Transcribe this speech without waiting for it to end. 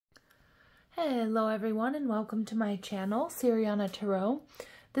Hello everyone and welcome to my channel, Siriana Tarot.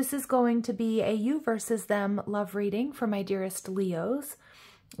 This is going to be a you versus them love reading for my dearest Leos.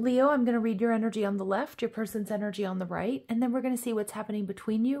 Leo, I'm going to read your energy on the left, your person's energy on the right, and then we're going to see what's happening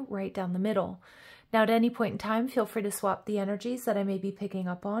between you right down the middle. Now at any point in time, feel free to swap the energies that I may be picking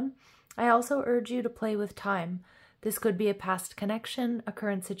up on. I also urge you to play with time. This could be a past connection, a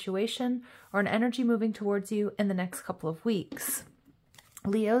current situation, or an energy moving towards you in the next couple of weeks.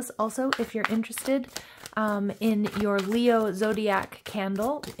 Leos, also, if you're interested in your Leo Zodiac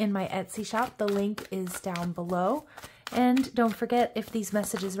candle in my Etsy shop, the link is down below. And don't forget, if these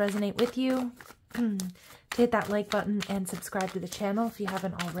messages resonate with you, to hit that like button and subscribe to the channel if you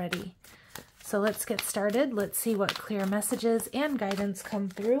haven't already. So let's get started. Let's see what clear messages and guidance come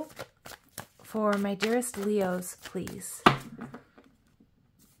through for my dearest Leos, please.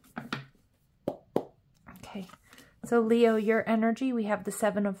 Okay. So Leo, your energy, we have the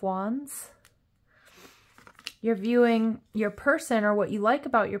Seven of Wands. You're viewing your person, or what you like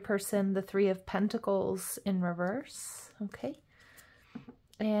about your person, the Three of Pentacles in reverse. Okay.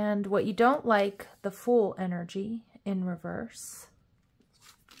 And what you don't like, the Fool energy in reverse.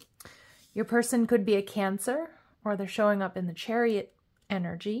 Your person could be a Cancer, or they're showing up in the Chariot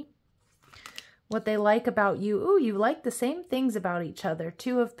energy. What they like about you, ooh, you like the same things about each other,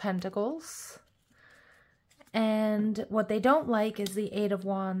 Two of Pentacles. And what they don't like is the Eight of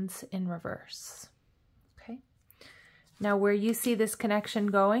Wands in reverse. Okay. Now where you see this connection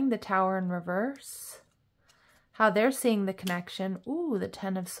going, the Tower in reverse. How they're seeing the connection, ooh, the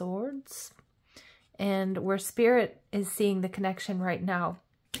Ten of Swords. And where Spirit is seeing the connection right now,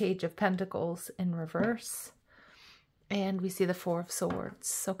 Page of Pentacles in reverse. And we see the Four of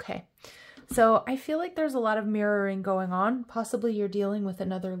Swords. Okay. So I feel like there's a lot of mirroring going on. Possibly you're dealing with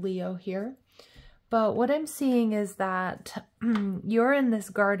another Leo here. But what I'm seeing is that you're in this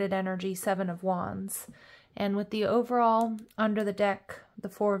guarded energy, Seven of Wands. And with the overall under the deck, the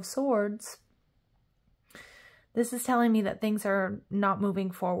Four of Swords, this is telling me that things are not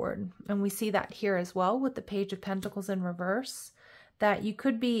moving forward. And we see that here as well with the Page of Pentacles in reverse, that you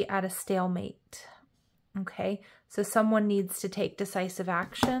could be at a stalemate. Okay, so someone needs to take decisive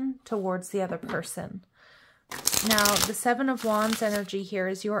action towards the other person. Now, the Seven of Wands energy here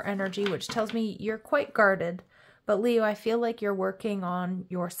is your energy, which tells me you're quite guarded. But Leo, I feel like you're working on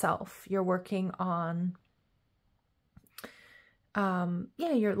yourself. You're working on,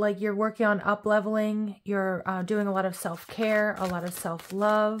 you're working on up-leveling. You're doing a lot of self-care, a lot of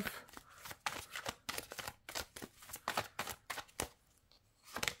self-love.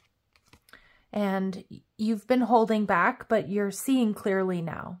 And you've been holding back, but you're seeing clearly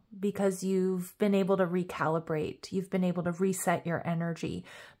now because you've been able to recalibrate. You've been able to reset your energy,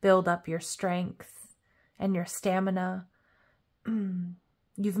 build up your strength and your stamina.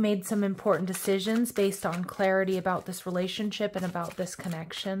 You've made some important decisions based on clarity about this relationship and about this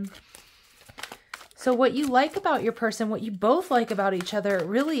connection. So what you like about your person, what you both like about each other,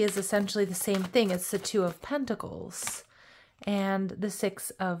 really is essentially the same thing. It's the Two of Pentacles and the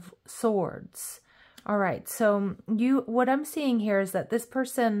Six of Swords. All right, so what I'm seeing here is that this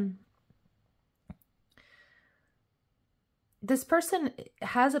person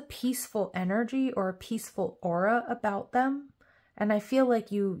has a peaceful energy or a peaceful aura about them, and I feel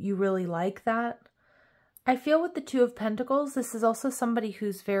like you really like that. I feel with the Two of Pentacles, this is also somebody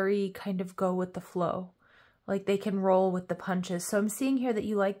who's very kind of go with the flow, like they can roll with the punches. So I'm seeing here that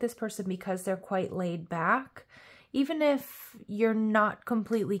you like this person because they're quite laid back. Even if you're not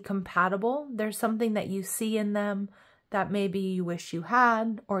completely compatible, there's something that you see in them that maybe you wish you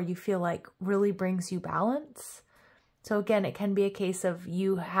had, or you feel like really brings you balance. So again, it can be a case of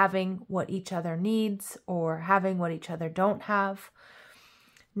you having what each other needs or having what each other don't have.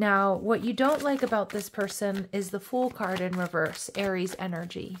 Now, what you don't like about this person is the Fool card in reverse, Aries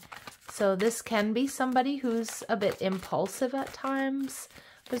energy. So this can be somebody who's a bit impulsive at times,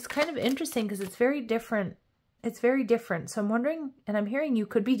 but it's kind of interesting because it's very different. It's very different. So I'm wondering, and I'm hearing you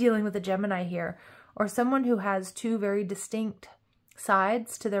could be dealing with a Gemini here, or someone who has two very distinct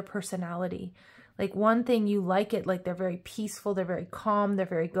sides to their personality. Like one thing you like it, like they're very peaceful, they're very calm, they're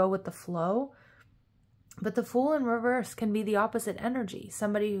very go with the flow. But the Fool in reverse can be the opposite energy.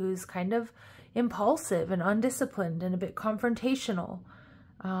 Somebody who's kind of impulsive and undisciplined and a bit confrontational.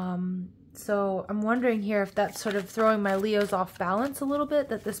 So I'm wondering here if that's sort of throwing my Leos off balance a little bit,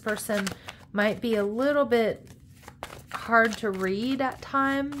 that this person might be a little bit hard to read at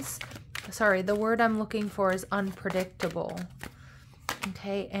times. Sorry, the word I'm looking for is unpredictable.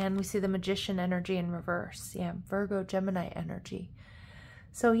 Okay, and we see the Magician energy in reverse. Yeah, Virgo, Gemini energy.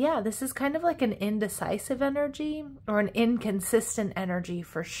 So yeah, this is kind of like an indecisive energy or an inconsistent energy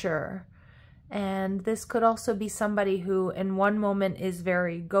for sure. And this could also be somebody who in one moment is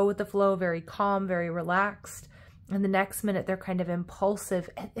very go with the flow, very calm, very relaxed. And the next minute they're kind of impulsive.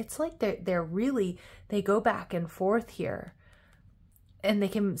 It's like they go back and forth here. And they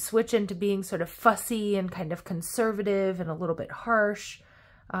can switch into being sort of fussy and kind of conservative and a little bit harsh.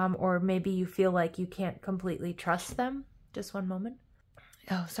 Or maybe you feel like you can't completely trust them. Just one moment.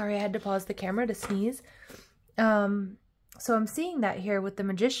 Oh, sorry, I had to pause the camera to sneeze. So I'm seeing that here with the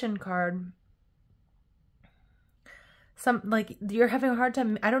Magician card. Like you're having a hard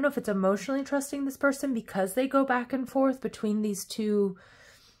time. I don't know if it's emotionally trusting this person because they go back and forth between these two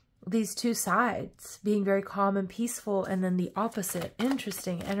sides, being very calm and peaceful, and then the opposite.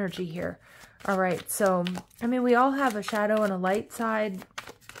 Interesting energy here. All right, so I mean, we all have a shadow and a light side.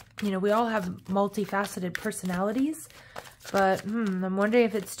 You know, we all have multifaceted personalities, but I'm wondering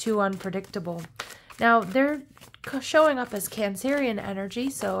if it's too unpredictable. Now, they're showing up as Cancerian energy,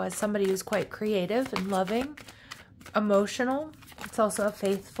 so as somebody who's quite creative and loving, emotional. It's also a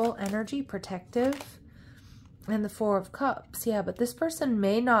faithful energy, protective. And the Four of Cups. Yeah, but this person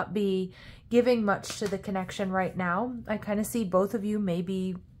may not be giving much to the connection right now. I kind of see both of you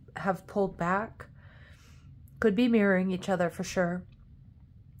maybe have pulled back. Could be mirroring each other for sure.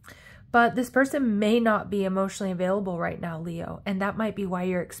 But this person may not be emotionally available right now, Leo. And that might be why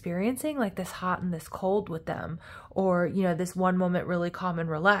you're experiencing like this hot and this cold with them. Or, you know, this one moment really calm and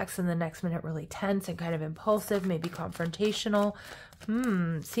relaxed and the next minute really tense and kind of impulsive, maybe confrontational.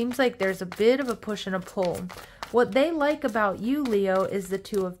 Seems like there's a bit of a push and a pull. What they like about you, Leo, is the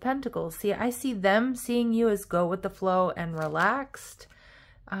Two of Pentacles. See, I see them seeing you as go with the flow and relaxed.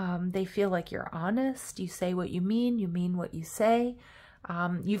 They feel like you're honest. You say what you mean what you say.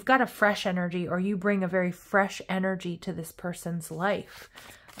 You've got a fresh energy, or you bring a very fresh energy to this person's life.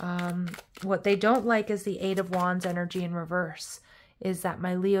 What they don't like is the Eight of Wands energy in reverse. Is that,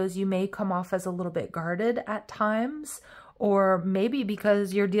 my Leos, you may come off as a little bit guarded at times, or maybe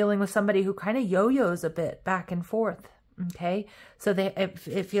because you're dealing with somebody who kind of yo-yos a bit back and forth. Okay, so it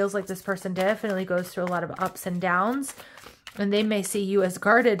feels like this person definitely goes through a lot of ups and downs. And they may see you as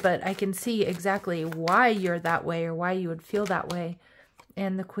guarded, but I can see exactly why you're that way or why you would feel that way.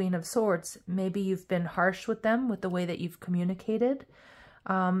 And the Queen of Swords, maybe you've been harsh with them with the way that you've communicated.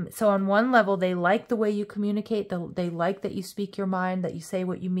 So on one level, they like the way you communicate. They like that you speak your mind, that you say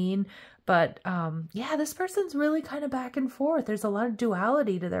what you mean. But yeah, this person's really kind of back and forth. There's a lot of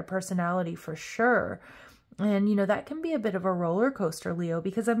duality to their personality for sure. And, you know, that can be a bit of a roller coaster, Leo,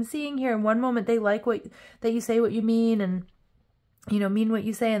 because I'm seeing here in one moment, they like that you say what you mean and, you know, mean what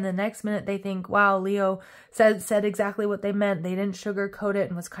you say. And the next minute they think, wow, Leo said exactly what they meant. They didn't sugarcoat it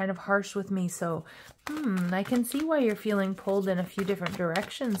and was kind of harsh with me. So, I can see why you're feeling pulled in a few different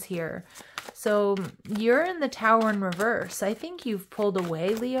directions here. So you're in the Tower in reverse. I think you've pulled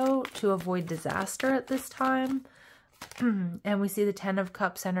away, Leo, to avoid disaster at this time. And we see the Ten of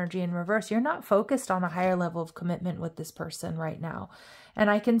Cups energy in reverse. You're not focused on a higher level of commitment with this person right now. And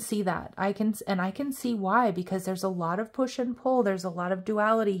I can see that. I can see why, because there's a lot of push and pull. There's a lot of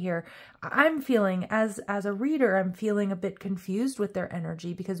duality here. I'm feeling, as a reader, I'm feeling a bit confused with their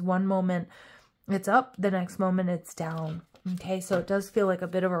energy, because one moment it's up, the next moment it's down. Okay, so it does feel like a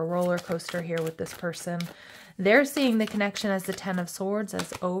bit of a roller coaster here with this person. They're seeing the connection as the Ten of Swords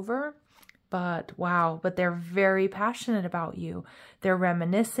as over. But wow, but they're very passionate about you. They're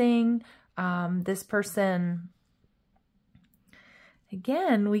reminiscing. This person,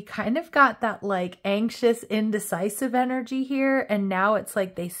 again, we kind of got that like anxious, indecisive energy here. And now it's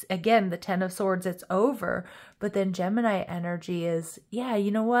like again, the Ten of Swords, it's over. But then Gemini energy is, yeah,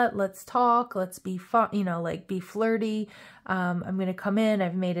 you know what? Let's talk. Let's be fun, you know, like be flirty. I'm going to come in.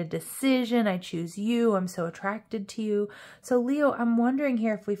 I've made a decision. I choose you. I'm so attracted to you. So Leo, I'm wondering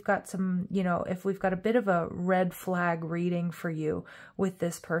here if we've got some, you know, if we've got a bit of a red flag reading for you with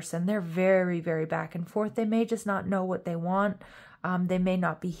this person. They're very, very back and forth. They may just not know what they want. They may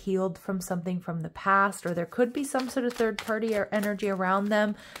not be healed from something from the past, or there could be some sort of third-party energy around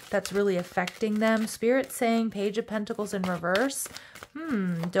them that's really affecting them. Spirit saying Page of Pentacles in reverse.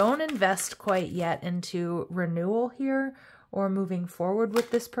 Don't invest quite yet into renewal here or moving forward with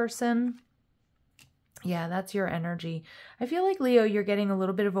this person. Yeah, that's your energy. I feel like, Leo, you're getting a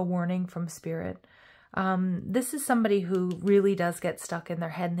little bit of a warning from Spirit. This is somebody who really does get stuck in their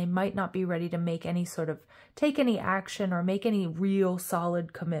head, and they might not be ready to make any sort of, take any action or make any real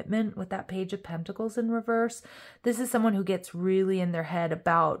solid commitment with that Page of Pentacles in reverse. This is someone who gets really in their head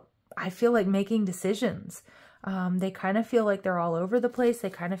about, I feel like, making decisions. They kind of feel like they're all over the place. They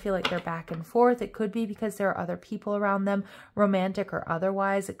kind of feel like they're back and forth. It could be because there are other people around them, romantic or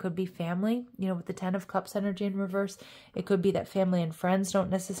otherwise. It could be family, you know, with the 10 of Cups energy in reverse. It could be that family and friends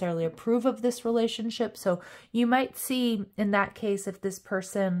don't necessarily approve of this relationship. So you might see in that case, if this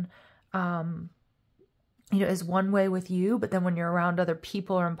person, you know, is one way with you, but then when you're around other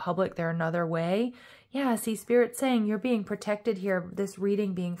people or in public, they're another way. Yeah, see, Spirit's saying you're being protected here. This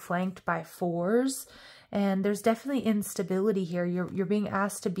reading being flanked by 4s. And there's definitely instability here. You're being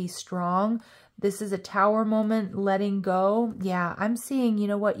asked to be strong. This is a Tower moment, letting go. Yeah, I'm seeing, you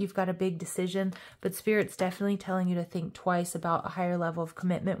know what, you've got a big decision, but Spirit's definitely telling you to think twice about a higher level of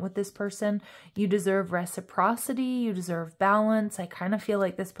commitment with this person. You deserve reciprocity. You deserve balance. I kind of feel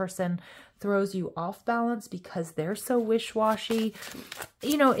like this person throws you off balance because they're so wish-washy.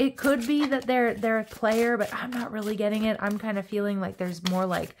 You know, it could be that they're a player, but I'm not really getting it. I'm kind of feeling like there's more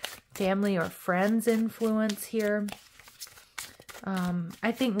like family or friends influence here.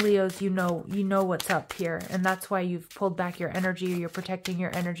 I think Leos, you know what's up here, and that's why you've pulled back your energy. You're protecting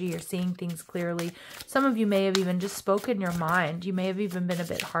your energy. You're seeing things clearly. Some of you may have even just spoken your mind. You may have even been a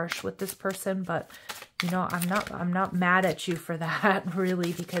bit harsh with this person, but you know, I'm not mad at you for that,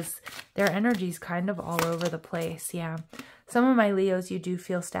 really, because their energy's kind of all over the place. Yeah. Some of my Leos, you do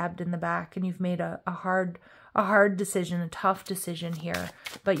feel stabbed in the back, and you've made a hard decision, a tough decision here,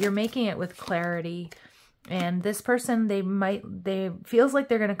 but you're making it with clarity. And this person, they feels like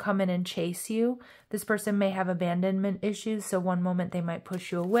they're going to come in and chase you. This person may have abandonment issues. So one moment they might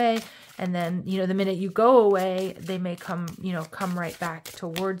push you away, and then, you know, the minute you go away, they may come right back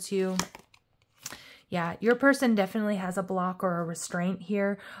towards you. Yeah, your person definitely has a block or a restraint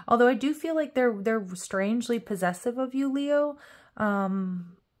here. Although I do feel like they're strangely possessive of you, Leo.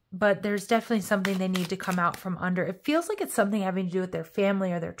 But there's definitely something they need to come out from under. It feels like it's something having to do with their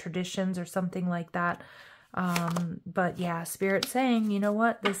family or their traditions or something like that. But yeah, Spirit's saying, you know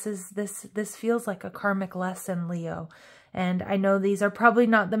what, this feels like a karmic lesson, Leo. And I know these are probably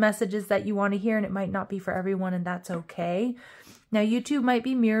not the messages that you want to hear, and it might not be for everyone, and that's okay. Now, you two might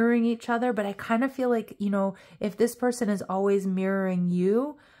be mirroring each other, but I kind of feel like, you know, if this person is always mirroring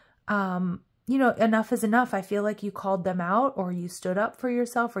you, you know, enough is enough. I feel like you called them out, or you stood up for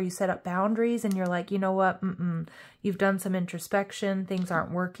yourself, or you set up boundaries, and you're like, you know what, you've done some introspection. Things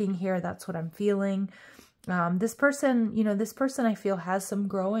aren't working here. That's what I'm feeling. This person, you know, this person I feel has some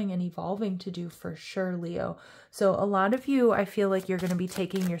growing and evolving to do for sure, Leo. So a lot of you, I feel like you're going to be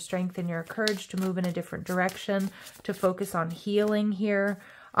taking your strength and your courage to move in a different direction, to focus on healing here.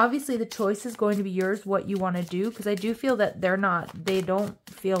 Obviously, the choice is going to be yours, what you want to do, because I do feel that they don't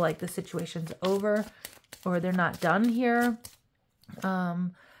feel like the situation's over, or they're not done here.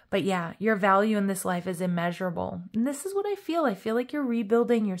 But yeah, your value in this life is immeasurable. And this is what I feel. I feel like you're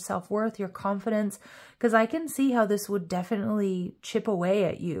rebuilding your self-worth, your confidence, because I can see how this would definitely chip away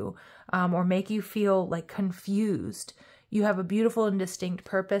at you, or make you feel like confused. You have a beautiful and distinct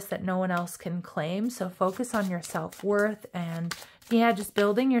purpose that no one else can claim. So focus on your self-worth and, yeah, just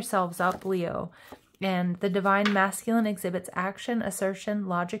building yourselves up, Leo. And the divine masculine exhibits action, assertion,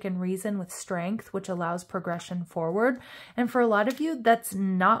 logic, and reason with strength, which allows progression forward. And for a lot of you, that's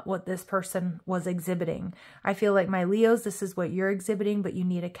not what this person was exhibiting. I feel like, my Leos, this is what you're exhibiting, but you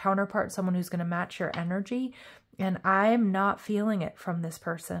need a counterpart, someone who's going to match your energy. And I'm not feeling it from this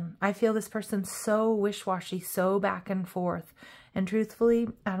person. I feel this person's so wish-washy, so back and forth. And truthfully,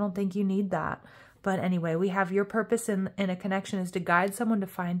 I don't think you need that. But anyway, we have your purpose in a connection is to guide someone to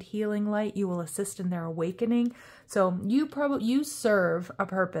find healing light. You will assist in their awakening. So you serve a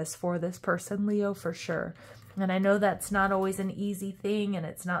purpose for this person, Leo, for sure. And I know that's not always an easy thing, and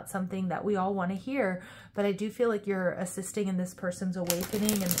it's not something that we all want to hear, but I do feel like you're assisting in this person's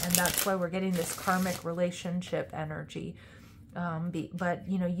awakening, and that's why we're getting this karmic relationship energy. But,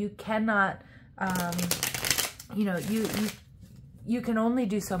 you know, you cannot, you know, you can only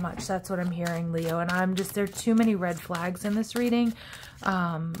do so much. That's what I'm hearing, Leo. And there are too many red flags in this reading.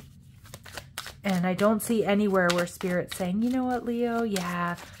 And I don't see anywhere where Spirit's saying, you know what, Leo,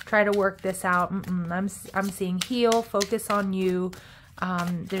 yeah, try to work this out. I'm seeing heal, focus on you.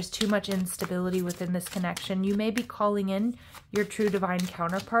 There's too much instability within this connection. You may be calling in your true divine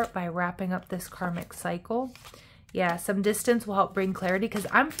counterpart by wrapping up this karmic cycle. Yeah, some distance will help bring clarity, because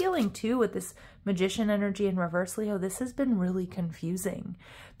I'm feeling too with this Magician energy in reverse, Leo, this has been really confusing.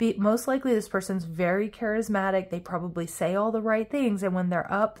 Most likely this person's very charismatic. They probably say all the right things, and when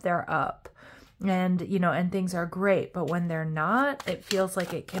they're up, they're up. And, you know, and things are great. But when they're not, it feels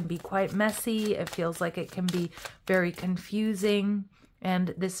like it can be quite messy. It feels like it can be very confusing.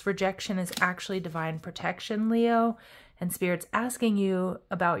 And this rejection is actually divine protection, Leo. and Spirit's asking you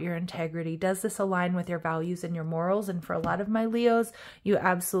about your integrity. Does this align with your values and your morals? And for a lot of my Leos, you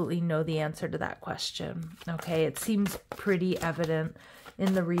absolutely know the answer to that question. Okay, it seems pretty evident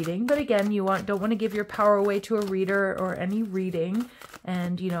in the reading, but again, you don't want to give your power away to a reader or any reading,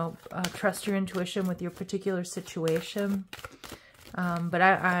 and trust your intuition with your particular situation. But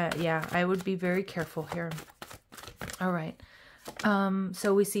I would be very careful here. All right.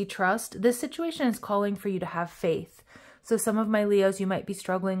 So we see trust. This situation is calling for you to have faith. So some of my Leos, you might be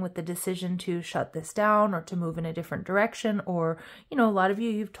struggling with the decision to shut this down or to move in a different direction. Or, a lot of you,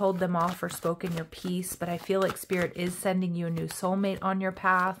 you've told them off or spoken your piece, but I feel like Spirit is sending you a new soulmate on your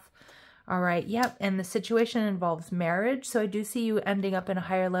path. All right. Yep. And the situation involves marriage. So I do see you ending up in a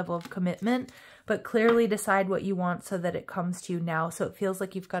higher level of commitment, but clearly decide what you want so that it comes to you now. So it feels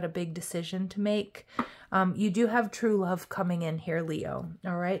like you've got a big decision to make. You do have true love coming in here, Leo.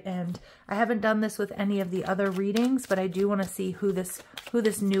 All right. And I haven't done this with any of the other readings, but I do want to see who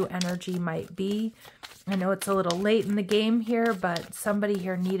this new energy might be. I know it's a little late in the game here, but somebody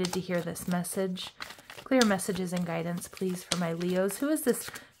here needed to hear this message. Clear messages and guidance, please, for my Leos. Who is this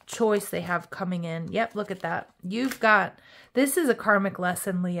choice they have coming in? Yep, look at that. This is a karmic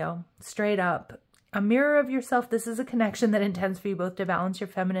lesson, Leo, straight up. A mirror of yourself. This is a connection that intends for you both to balance your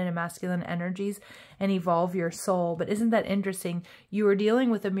feminine and masculine energies and evolve your soul. But isn't that interesting? You were dealing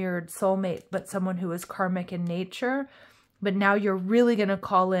with a mirrored soulmate, but someone who is karmic in nature. But now you're really going to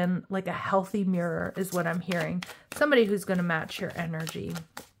call in like a healthy mirror is what I'm hearing. Somebody who's going to match your energy.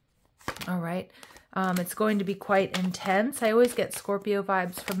 All right. It's going to be quite intense. I always get Scorpio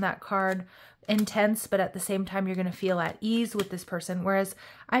vibes from that card. Intense, but at the same time, you're going to feel at ease with this person. Whereas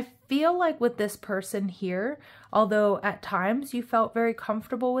I feel like with this person here, although at times you felt very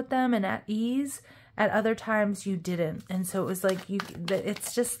comfortable with them and at ease, at other times you didn't. And so it was like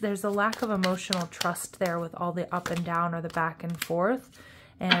it's just, there's a lack of emotional trust there with all the up and down or the back and forth.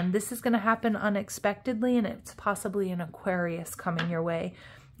 And this is going to happen unexpectedly, and it's possibly an Aquarius coming your way.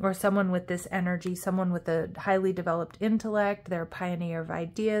 Or someone with this energy, someone with a highly developed intellect, they're a pioneer of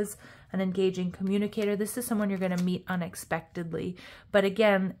ideas, an engaging communicator. This is someone you're going to meet unexpectedly. But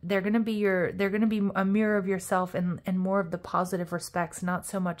again, they're going to be a mirror of yourself in more of the positive respects, not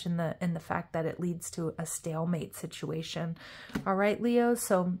so much in the fact that it leads to a stalemate situation. All right, Leo.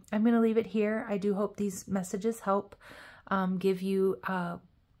 So I'm going to leave it here. I do hope these messages help give you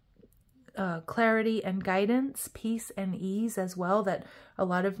clarity and guidance, peace and ease as well, that a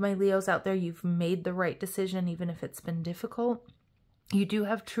lot of my Leos out there, you've made the right decision, even if it's been difficult. You do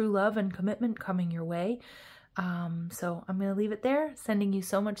have true love and commitment coming your way. So I'm going to leave it there, sending you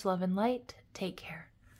so much love and light. Take care.